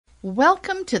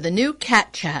Welcome to the new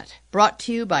Cat Chat, brought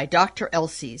to you by Dr.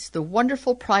 Elsey's, the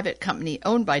wonderful private company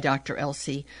owned by Dr.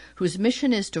 Elsey, whose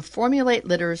mission is to formulate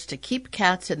litters to keep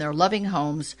cats in their loving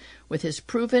homes with his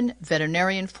proven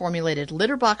veterinarian-formulated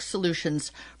litter box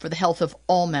solutions for the health of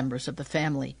all members of the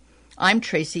family. I'm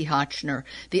Tracy Hotchner,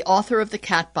 the author of the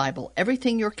Cat Bible,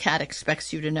 Everything Your Cat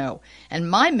Expects You to Know, and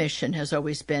my mission has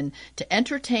always been to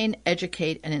entertain,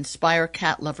 educate, and inspire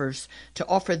cat lovers to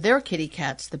offer their kitty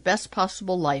cats the best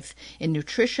possible life in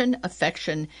nutrition,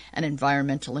 affection, and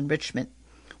environmental enrichment.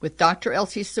 With Dr.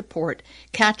 Elsey's support,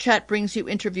 Cat Chat brings you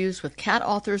interviews with cat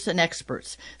authors and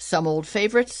experts, some old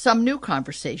favorites, some new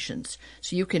conversations,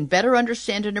 so you can better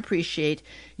understand and appreciate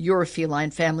your feline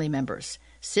family members.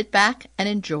 Sit back and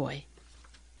enjoy.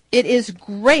 It is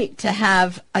great to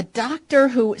have a doctor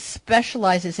who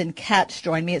specializes in cats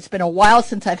join me. It's been a while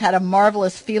since I've had a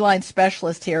marvelous feline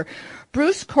specialist here.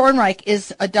 Bruce Kornreich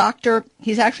is a doctor.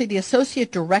 He's actually the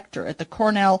associate director at the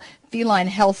Cornell Feline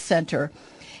Health Center,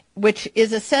 which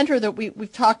is a center that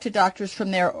we've talked to doctors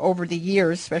from there over the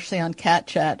years, especially on Cat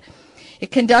Chat.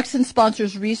 It conducts and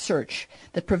sponsors research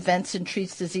that prevents and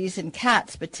treats disease in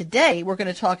cats. But today we're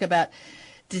going to talk about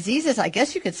diseases, I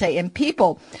guess you could say, in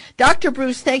people. Dr.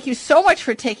 Bruce, thank you so much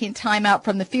for taking time out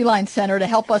from the Feline Center to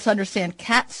help us understand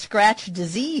cat scratch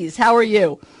disease. How are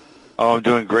you? Oh, I'm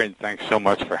doing great, and thanks so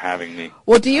much for having me.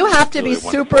 Well, do you have to be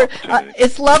super,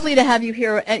 it's lovely to have you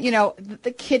here. And, you know,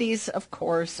 the kitties, of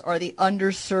course, are the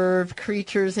underserved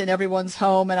creatures in everyone's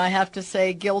home, and I have to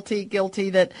say, guilty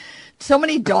that so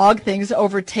many dog things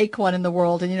overtake one in the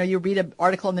world. And, you know, you read an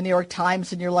article in the New York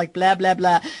Times, and you're like, blah, blah,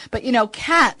 blah. But, you know,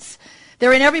 cats,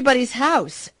 they're in everybody's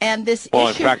house, and this issue... Well,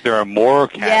 in fact, there are more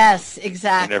cats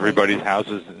in everybody's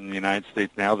houses in the United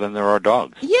States now than there are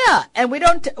dogs. Yeah, and we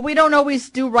don't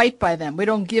always do right by them. We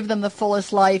don't give them the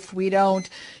fullest life. We don't,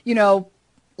 you know,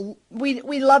 we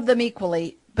love them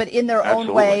equally, but in their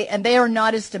own way, and they are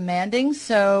not as demanding,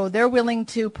 so they're willing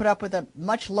to put up with a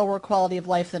much lower quality of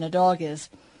life than a dog is.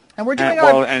 And we're doing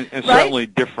and certainly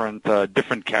different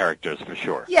characters for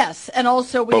sure. Yes, and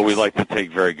also we like to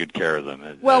take very good care of them.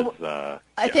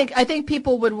 I think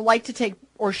people would like to take,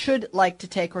 or should like to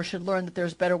take, or should learn that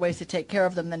there's better ways to take care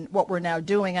of them than what we're now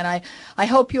doing. And I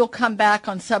hope you'll come back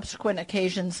on subsequent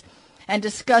occasions and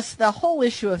discuss the whole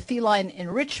issue of feline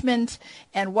enrichment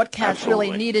and what cats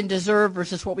really need and deserve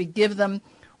versus what we give them,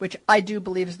 which I do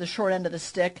believe is the short end of the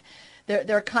stick.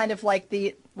 They're kind of like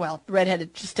the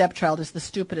redheaded stepchild is the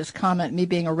stupidest comment. Me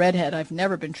being a redhead, I've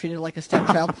never been treated like a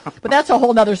stepchild. But that's a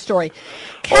whole other story.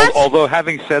 Cats, although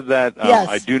having said that, yes.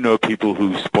 I do know people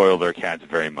who spoil their cats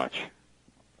very much.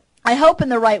 I hope in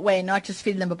the right way, not just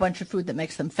feeding them a bunch of food that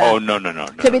makes them fat. Oh, no.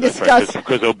 Could be discussed.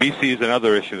 Because obesity is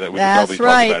another issue that we could probably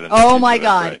talk about. Oh, my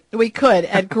God. Right. We could,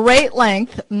 at great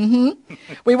length. Mm-hmm.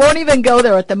 We won't even go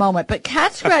there at the moment. But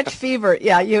cat scratch fever,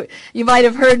 yeah, you might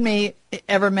have heard me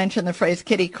ever mention the phrase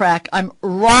kitty crack. I'm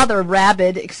rather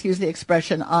rabid, excuse the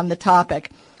expression, on the topic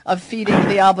of feeding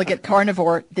the obligate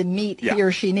carnivore the meat he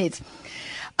or she needs.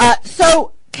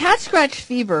 So cat scratch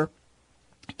fever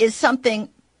is something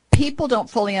people don't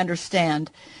fully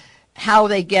understand how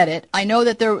they get it. I know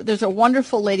that there's a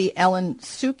wonderful lady, Ellen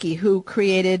Suki, who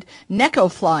created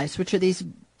Necco flies, which are these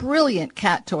brilliant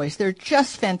cat toys. They're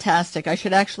just fantastic. I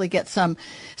should actually get some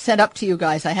sent up to you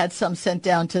guys. I had some sent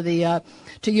down to the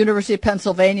to University of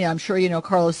Pennsylvania. I'm sure you know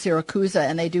Carlos Siracusa,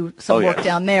 and they do some work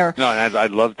down there. No, and I'd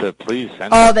love to please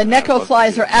send the Necco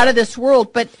flies are out of this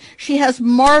world, but she has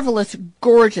marvelous,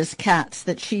 gorgeous cats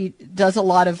that she does a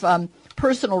lot of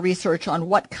personal research on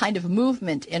what kind of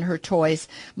movement in her toys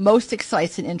most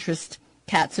excites and interests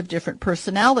cats of different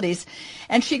personalities.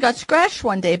 And she got scratched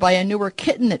one day by a newer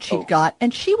kitten that she'd got,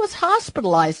 and she was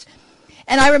hospitalized.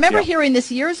 And I remember hearing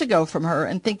this years ago from her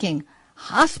and thinking,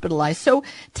 hospitalized. So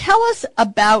tell us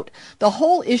about the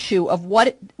whole issue of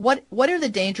what are the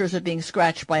dangers of being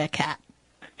scratched by a cat?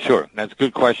 Sure, that's a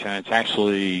good question. It's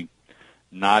actually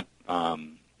not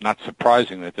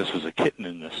surprising that this was a kitten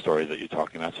in this story that you're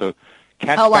talking about. So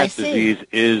cat scratch disease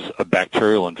is a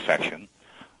bacterial infection.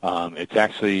 It's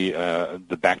actually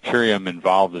the bacterium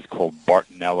involved is called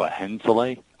Bartonella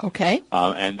henselae. Okay.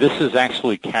 And this is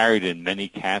actually carried in many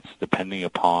cats, depending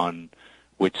upon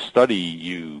which study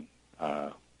you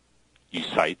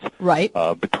cite. Right.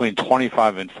 Between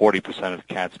 25 and 40% of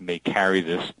cats may carry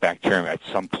this bacterium at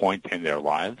some point in their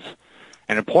lives.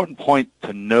 An important point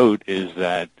to note is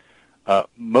that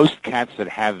most cats that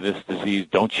have this disease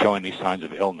don't show any signs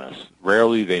of illness.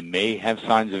 Rarely they may have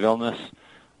signs of illness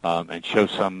and show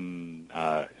some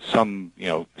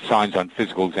signs on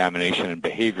physical examination and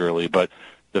behaviorally, but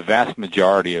the vast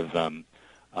majority of them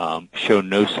show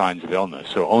no signs of illness.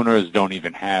 So owners don't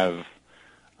even have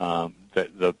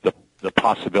the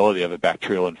possibility of a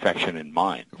bacterial infection in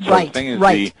mind. So Right, the thing is,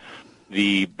 right.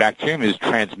 the bacterium is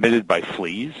transmitted by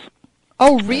fleas.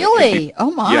 Oh, really?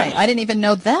 Oh, my. Yes. I didn't even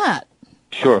know that.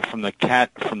 Sure, from the cat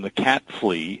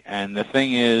flea, and the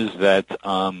thing is that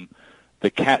the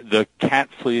cat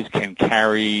fleas can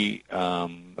carry,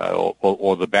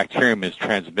 or the bacterium is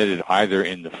transmitted either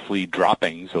in the flea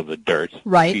droppings or the dirt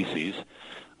Right. feces,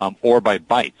 or by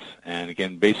bites. And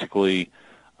again, basically,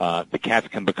 the cats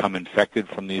can become infected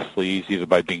from these fleas either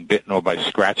by being bitten or by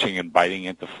scratching and biting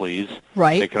into fleas.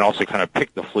 Right. They can also kind of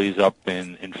pick the fleas up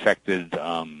in infected,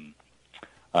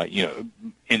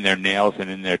 in their nails and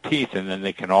in their teeth, and then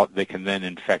they can then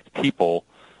infect people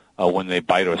when they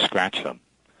bite or scratch them.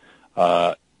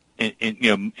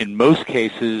 In most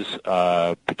cases,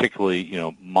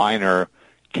 particularly minor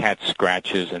cat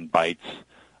scratches and bites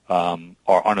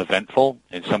are uneventful.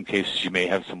 In some cases, you may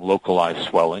have some localized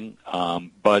swelling,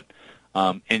 but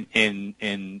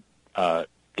in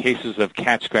cases of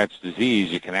cat scratch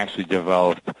disease, you can actually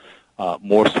develop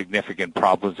more significant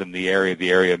problems in the area.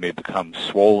 The area may become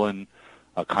swollen,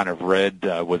 kind of red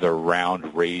with a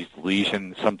round raised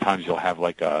lesion. Sometimes you'll have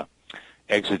like a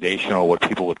exudation, or what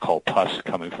people would call pus,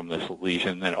 coming from this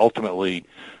lesion. And ultimately,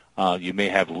 you may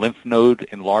have lymph node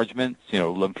enlargements,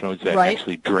 lymph nodes that Right.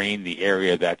 actually drain the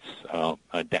area that's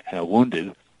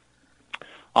wounded.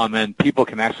 And people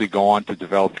can actually go on to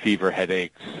develop fever,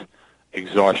 headaches,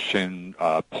 exhaustion,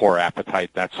 poor appetite,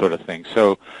 that sort of thing.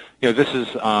 So, this is,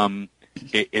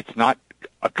 it's not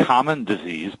a common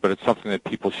disease, but it's something that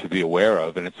people should be aware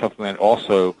of. And it's something that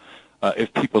also,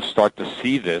 if people start to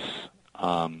see this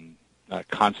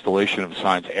constellation of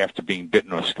signs after being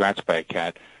bitten or scratched by a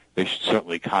cat, they should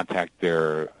certainly contact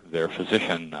their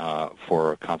physician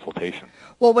for a consultation.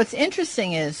 Well, what's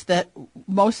interesting is that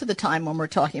most of the time when we're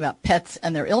talking about pets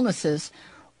and their illnesses,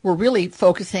 we're really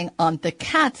focusing on the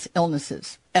cat's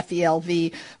illnesses,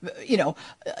 FELV,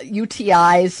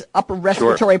 UTIs, upper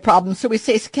respiratory problems. So we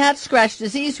say cat scratch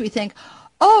disease, we think,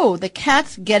 oh, the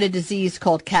cats get a disease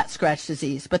called cat scratch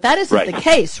disease. But that isn't the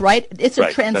case, right? It's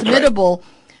a transmittable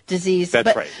disease.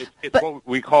 That's right. What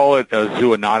we call it a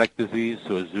zoonotic disease.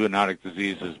 So a zoonotic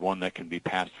disease is one that can be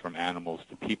passed from animals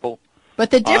to people. But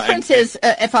the difference is,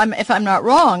 if I'm not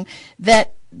wrong,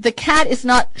 that the cat is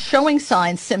not showing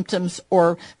signs, symptoms,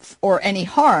 or any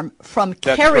harm from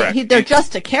carrying. They're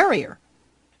just a carrier.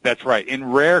 That's right.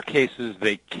 In rare cases,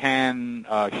 they can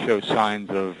show signs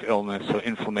of illness, so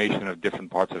inflammation of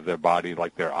different parts of their body,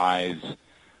 like their eyes,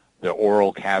 their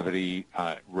oral cavity,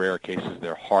 rare cases,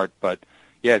 their heart. But,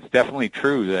 yeah, it's definitely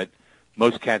true that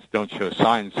most cats don't show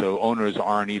signs, so owners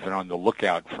aren't even on the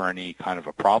lookout for any kind of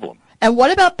a problem. And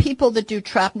what about people that do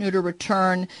trap, neuter,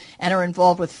 return and are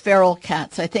involved with feral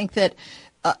cats? I think that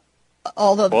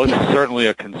although it's certainly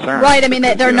a concern. Right. I mean,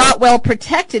 they're not well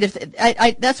protected.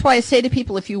 That's why I say to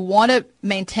people, if you want to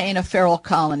maintain a feral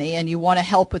colony and you want to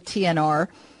help with TNR,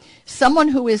 someone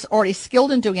who is already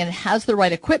skilled in doing it and has the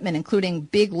right equipment, including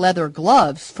big leather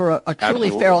gloves for a truly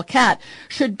feral cat,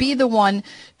 should be the one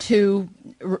to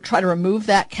try to remove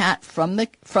that cat from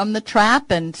the trap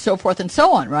and so forth and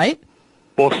so on, right?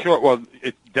 Well, sure. Well,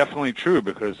 it's definitely true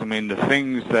because, I mean, the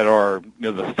things that are,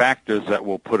 the factors that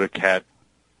will put a cat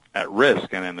at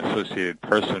risk and an associated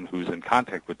person who's in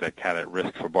contact with that cat at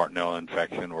risk for Bartonella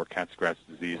infection or cat scratch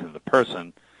disease in the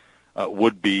person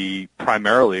would be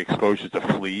primarily exposure to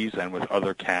fleas, and with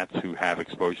other cats who have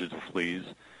exposure to fleas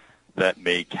that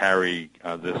may carry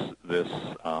this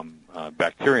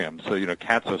bacterium. So,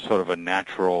 cats are sort of a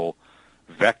natural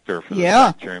vector for the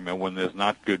bacterium, and when there's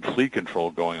not good flea control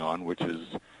going on, which is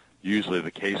usually the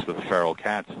case with feral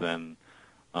cats, then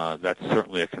that's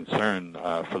certainly a concern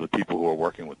for the people who are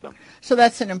working with them. So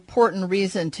that's an important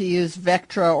reason to use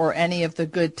Vectra or any of the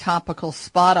good topical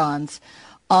spot-ons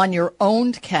on your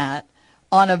owned cat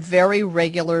on a very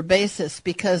regular basis,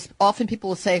 because often people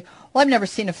will say, well, I've never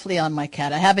seen a flea on my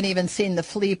cat. I haven't even seen the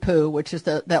flea poo, which is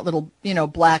that little,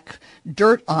 black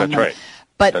dirt on them. Right.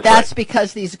 But that's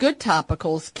because these good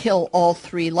topicals kill all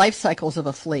three life cycles of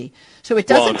a flea. So it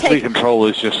doesn't take... flea control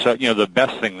is just, the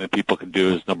best thing that people can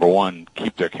do is, number one,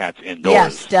 keep their cats indoors.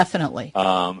 Yes, definitely.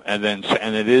 And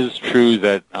it is true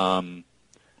that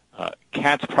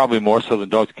cats, probably more so than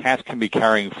dogs, cats can be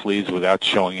carrying fleas without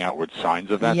showing outward signs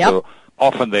of that. Yep. So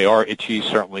often they are itchy.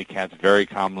 Certainly cats very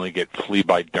commonly get flea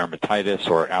bite dermatitis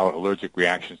or allergic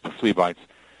reactions to flea bites.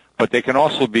 But they can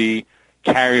also be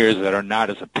carriers that are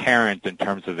not as apparent in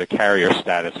terms of the carrier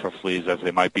status for fleas as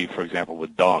they might be, for example,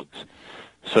 with dogs.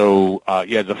 So,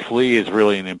 the flea is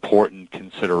really an important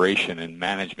consideration in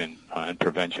management and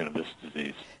prevention of this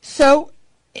disease. So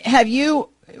have you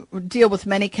deal with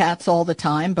many cats all the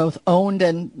time, both owned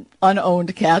and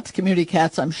unowned cats, community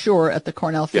cats, I'm sure, at the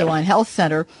Cornell Feline Health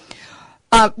Center.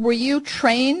 Were you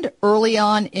trained early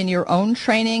on in your own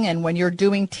training, and when you're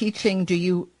doing teaching, do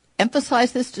you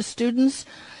emphasize this to students?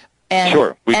 And,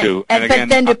 sure, we do. But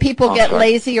then do people get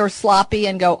lazy or sloppy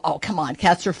and go, oh, come on,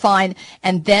 cats are fine?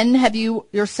 And then have you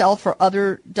yourself or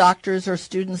other doctors or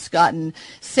students gotten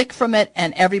sick from it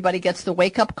and everybody gets the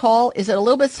wake-up call? Is it a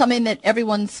little bit something that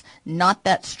everyone's not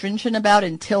that stringent about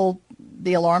until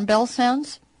the alarm bell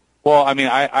sounds? Well, I mean,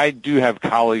 I do have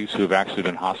colleagues who have actually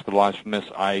been hospitalized from this.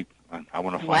 I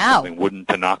want to find something wooden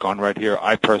to knock on right here.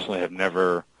 I personally have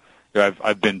never...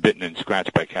 I've been bitten and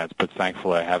scratched by cats, but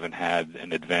thankfully I haven't had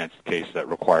an advanced case that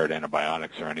required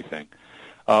antibiotics or anything.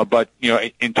 But,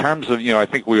 in terms of, I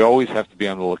think we always have to be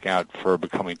on the lookout for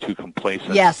becoming too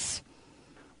complacent. Yes.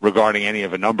 Regarding any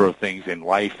of a number of things in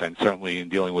life and certainly in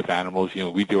dealing with animals.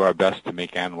 We do our best to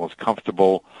make animals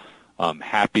comfortable,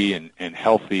 happy, and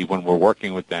healthy when we're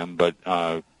working with them. But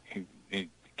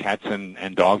cats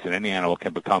and dogs and any animal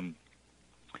can become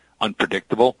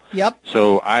unpredictable. Yep.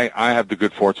 So I have the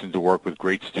good fortune to work with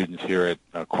great students here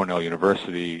at Cornell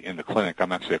University in the clinic.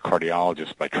 I'm actually a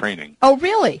cardiologist by training. Oh,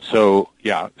 really? So,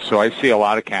 yeah. So I see a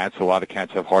lot of cats. A lot of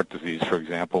cats have heart disease, for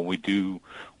example. We do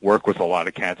work with a lot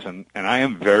of cats, and I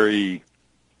am very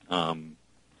kind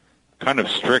of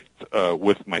strict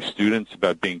with my students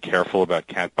about being careful about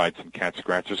cat bites and cat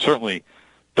scratches. Certainly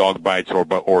dog bites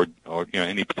or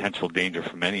any potential danger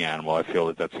from any animal. I feel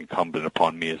that that's incumbent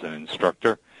upon me as an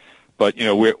instructor. But,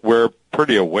 we're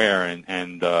pretty aware,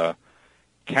 and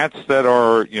cats that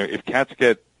are, if cats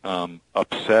get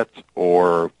upset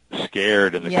or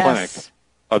scared in the clinic,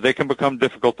 they can become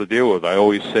difficult to deal with. I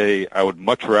always say I would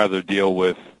much rather deal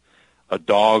with a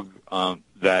dog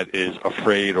that is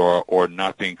afraid or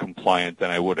not being compliant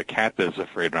than I would a cat that is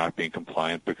afraid of not being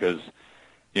compliant because,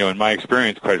 in my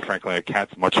experience, quite frankly, a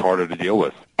cat's much harder to deal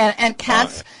with. And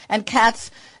cats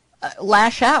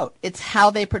lash out. It's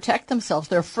how they protect themselves.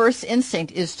 Their first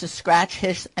instinct is to scratch,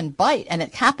 hiss, and bite, and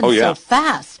it happens so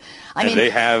fast. I mean,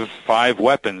 they have 5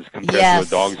 weapons compared to a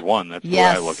dog's 1. That's the way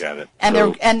I look at it.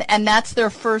 And and that's their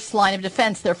first line of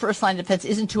defense. Their first line of defense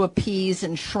isn't to appease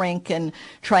and shrink and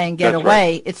try and get away.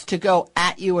 Right. It's to go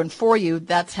at you and for you.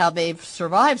 That's how they've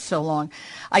survived so long.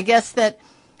 I guess that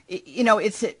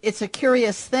it's a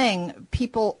curious thing.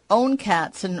 People own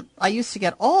cats, and I used to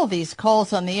get all these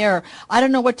calls on the air. I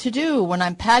don't know what to do. When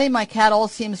I'm patting my cat, all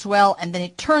seems well, and then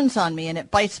it turns on me, and it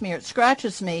bites me or it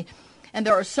scratches me. And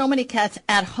there are so many cats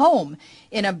at home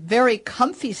in a very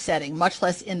comfy setting, much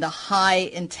less in the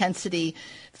high-intensity,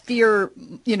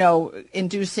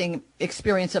 fear-inducing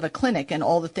experience of a clinic and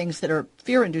all the things that are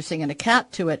fear-inducing in a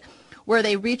cat to it, where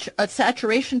they reach a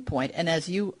saturation point. And as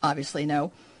you obviously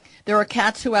know, there are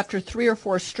cats who, after 3 or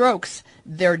 4 strokes,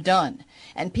 they're done.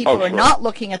 And people are not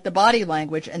looking at the body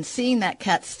language and seeing that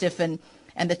cat stiffen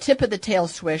and the tip of the tail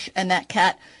swish and that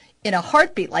cat in a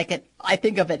heartbeat I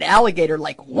think of an alligator,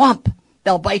 like whomp,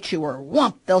 they'll bite you, or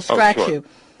whomp, they'll scratch you.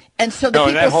 And so the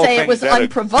people say it was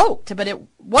unprovoked, but it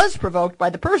was provoked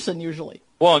by the person usually.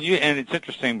 Well, and it's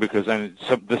interesting because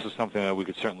this is something that we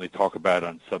could certainly talk about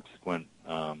on subsequent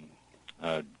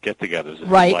get-togethers if you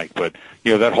like. But,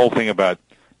 that whole thing about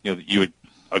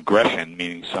aggression,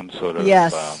 meaning some sort of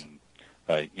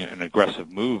an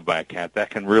aggressive move by a cat, that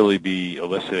can really be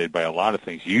elicited by a lot of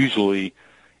things. Usually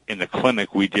in the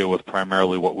clinic we deal with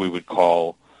primarily what we would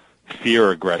call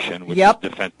fear aggression, which is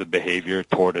defensive behavior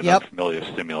toward an unfamiliar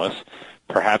stimulus.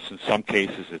 Perhaps in some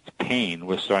cases it's pain.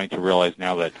 We're starting to realize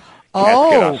now that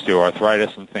cats get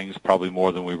osteoarthritis and things probably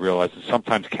more than we realize. And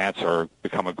sometimes cats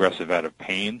become aggressive out of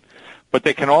pain. But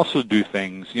they can also do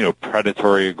things,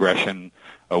 predatory aggression,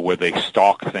 where they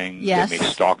stalk things. They may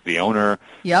stalk the owner.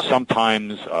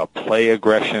 Sometimes play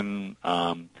aggression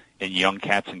in young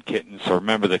cats and kittens. So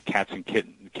remember that cats and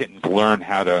kittens learn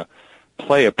how to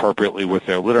play appropriately with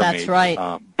their litter mates.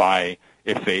 By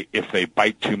if they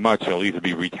bite too much, they'll either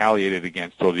be retaliated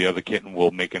against, or the other kitten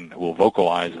will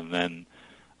vocalize and then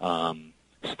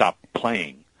stop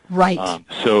playing. Right.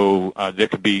 So there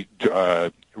could be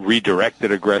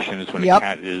redirected aggression, is when a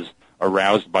cat is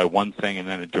aroused by one thing and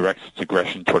then it directs its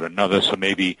aggression toward another. So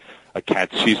maybe a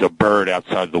cat sees a bird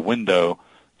outside the window,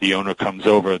 the owner comes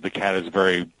over, the cat is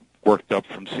very worked up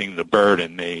from seeing the bird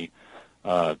and may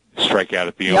strike out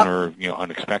at the owner,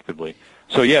 unexpectedly.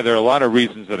 So there are a lot of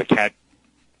reasons that a cat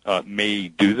may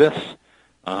do this.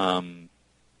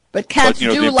 But cats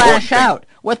do lash out.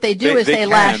 What they do is they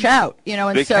lash out,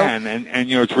 and they can,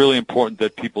 and it's really important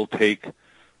that people take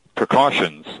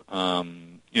precautions.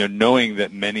 Knowing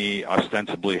that many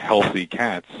ostensibly healthy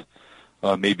cats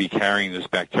may be carrying this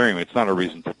bacterium. It's not a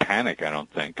reason to panic, I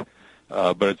don't think,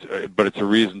 but it's a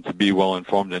reason to be well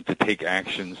informed and to take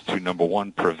actions to, number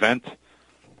one, prevent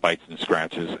bites and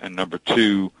scratches, and number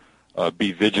two,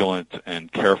 be vigilant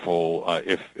and careful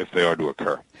if they are to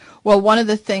occur. Well, one of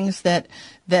the things that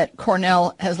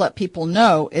Cornell has let people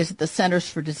know is that the Centers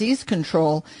for Disease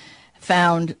Control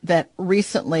found that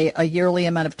recently a yearly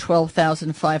amount of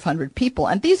 12,500 people,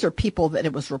 and these are people that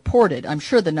it was reported, I'm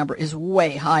sure the number is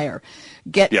way higher,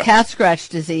 get cat scratch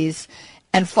disease,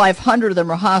 and 500 of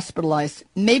them are hospitalized.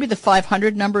 Maybe the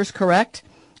 500 number is correct.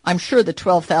 I'm sure the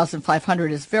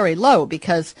 12,500 is very low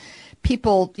because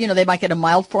people, they might get a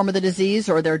mild form of the disease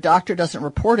or their doctor doesn't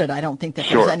report it. I don't think that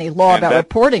there's any law about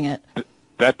reporting it.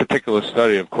 That particular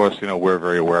study, of course, we're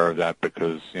very aware of that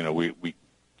because, we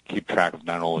keep track of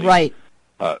not only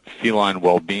feline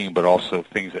well-being, but also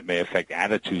things that may affect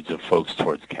attitudes of folks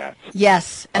towards cats.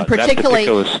 Yes, and particularly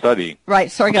that particular study. Right.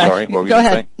 Sorry, what were you go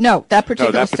ahead. Say? No, that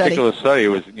particular study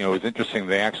was, was interesting.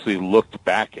 They actually looked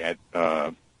back at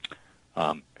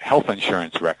health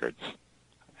insurance records,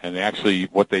 and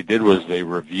what they did was they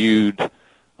reviewed.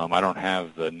 I don't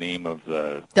have the name of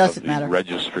the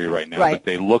registry right now, but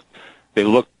they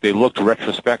looked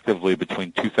retrospectively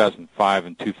between 2005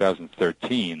 and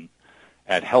 2013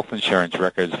 at health insurance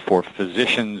records for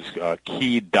physicians'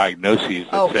 key diagnoses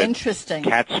that said interesting.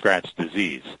 Cat scratch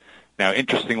disease. Now,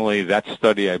 interestingly, that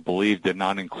study, I believe, did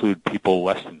not include people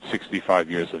less than 65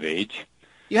 years of age.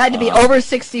 You had to be over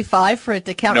 65 for it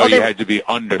to count? No, you had to be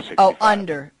under 65. Oh,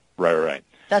 under. Right.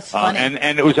 That's funny.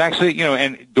 And it was actually,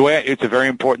 and the way it's a very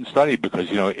important study because,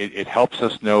 it helps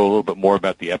us know a little bit more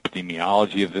about the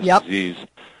epidemiology of this disease.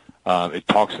 It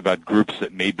talks about groups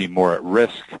that may be more at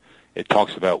risk. It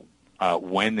talks about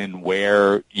when and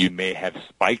where you may have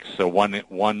spikes. So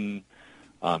one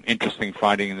interesting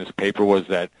finding in this paper was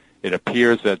that it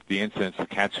appears that the incidence of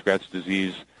cat scratch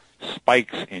disease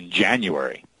spikes in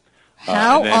January.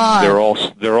 How odd.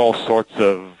 There are all sorts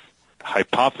of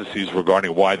hypotheses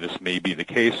regarding why this may be the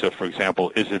case. So, for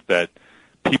example, is it that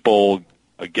people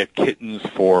get kittens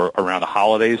for around the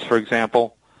holidays, for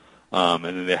example, and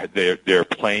then they're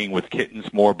playing with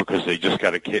kittens more because they just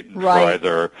got a kitten for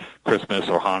either Christmas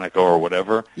or Hanukkah or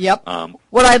whatever? Yep.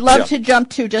 What I'd love to jump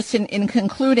to just in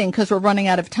concluding, because we're running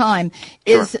out of time,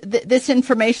 is this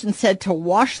information said to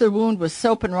wash the wound with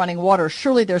soap and running water.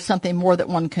 Surely there's something more that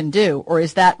one can do, or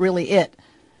is that really it?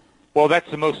 Well,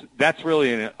 that's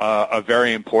really a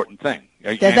very important thing.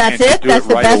 That's it? That's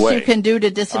the best you can do to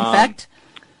disinfect?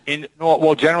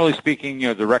 Well, generally speaking,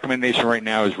 the recommendation right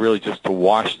now is really just to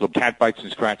wash the cat bites and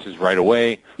scratches right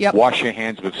away. Yep. Wash your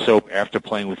hands with soap after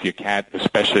playing with your cat,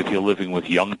 especially if you're living with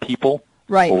young people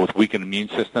or with weakened immune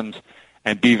systems.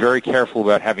 And be very careful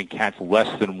about having cats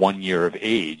less than 1 year of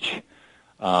age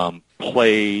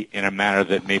play in a manner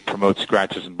that may promote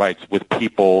scratches and bites with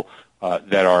people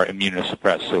that are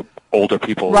immunosuppressed. So older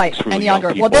people, and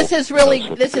younger. People, this is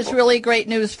really great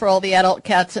news for all the adult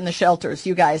cats in the shelters.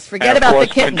 You guys, forget about the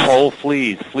kittens. Control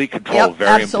fleas, flea control,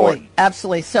 very important.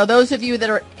 Absolutely. So those of you that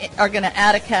are going to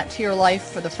add a cat to your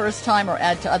life for the first time or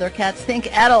add to other cats,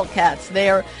 think adult cats.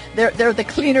 They're the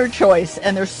cleaner choice,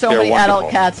 and there's so many wonderful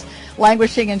adult cats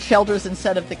languishing in shelters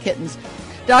instead of the kittens.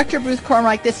 Dr. Bruce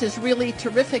Cornreich, this is really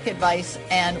terrific advice,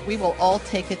 and we will all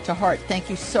take it to heart. Thank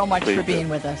you so much for being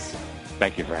with us.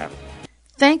 Thank you for having me.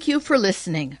 Thank you for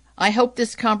listening. I hope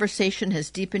this conversation has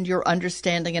deepened your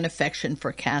understanding and affection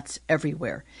for cats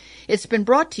everywhere. It's been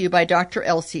brought to you by Dr.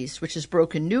 Elsey's, which has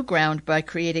broken new ground by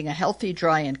creating a healthy,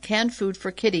 dry, and canned food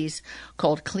for kitties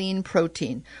called Clean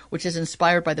Protein, which is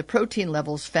inspired by the protein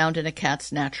levels found in a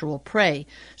cat's natural prey,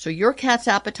 so your cat's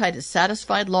appetite is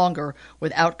satisfied longer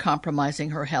without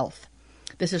compromising her health.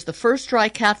 This is the first dry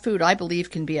cat food I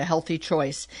believe can be a healthy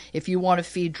choice if you want to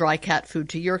feed dry cat food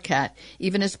to your cat,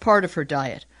 even as part of her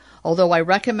diet, although I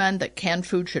recommend that canned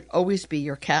food should always be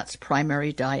your cat's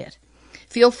primary diet.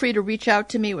 Feel free to reach out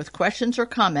to me with questions or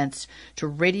comments to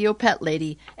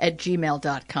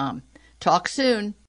radiopetlady@gmail.com. Talk soon.